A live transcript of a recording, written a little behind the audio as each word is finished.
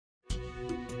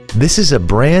This is a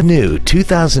brand new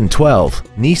 2012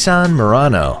 Nissan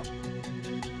Murano.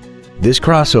 This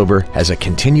crossover has a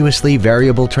continuously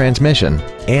variable transmission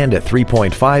and a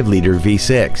 3.5-liter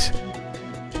V6.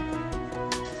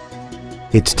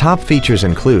 Its top features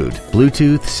include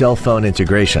Bluetooth cell phone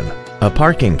integration, a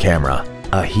parking camera,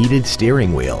 a heated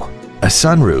steering wheel, a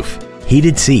sunroof,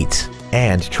 heated seats,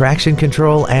 and traction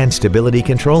control and stability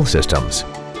control systems.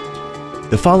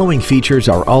 The following features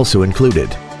are also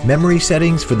included: memory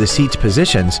settings for the seat's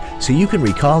positions so you can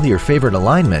recall your favorite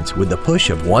alignments with the push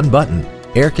of one button,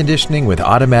 air conditioning with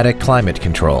automatic climate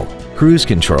control, cruise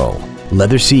control,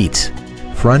 leather seats,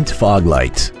 front fog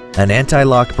lights, an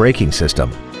anti-lock braking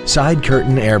system, side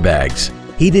curtain airbags,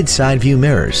 heated side view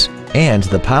mirrors, and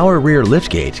the power rear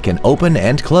liftgate can open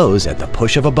and close at the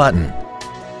push of a button.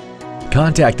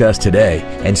 Contact us today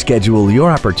and schedule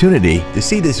your opportunity to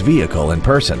see this vehicle in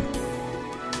person.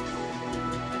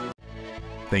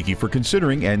 Thank you for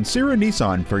considering Ancira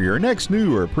Nissan for your next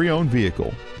new or pre-owned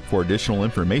vehicle. For additional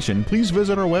information, please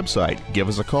visit our website, give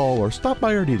us a call, or stop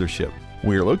by our dealership.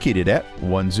 We are located at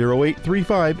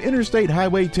 10835 Interstate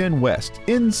Highway 10 West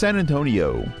in San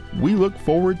Antonio. We look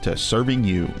forward to serving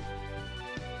you.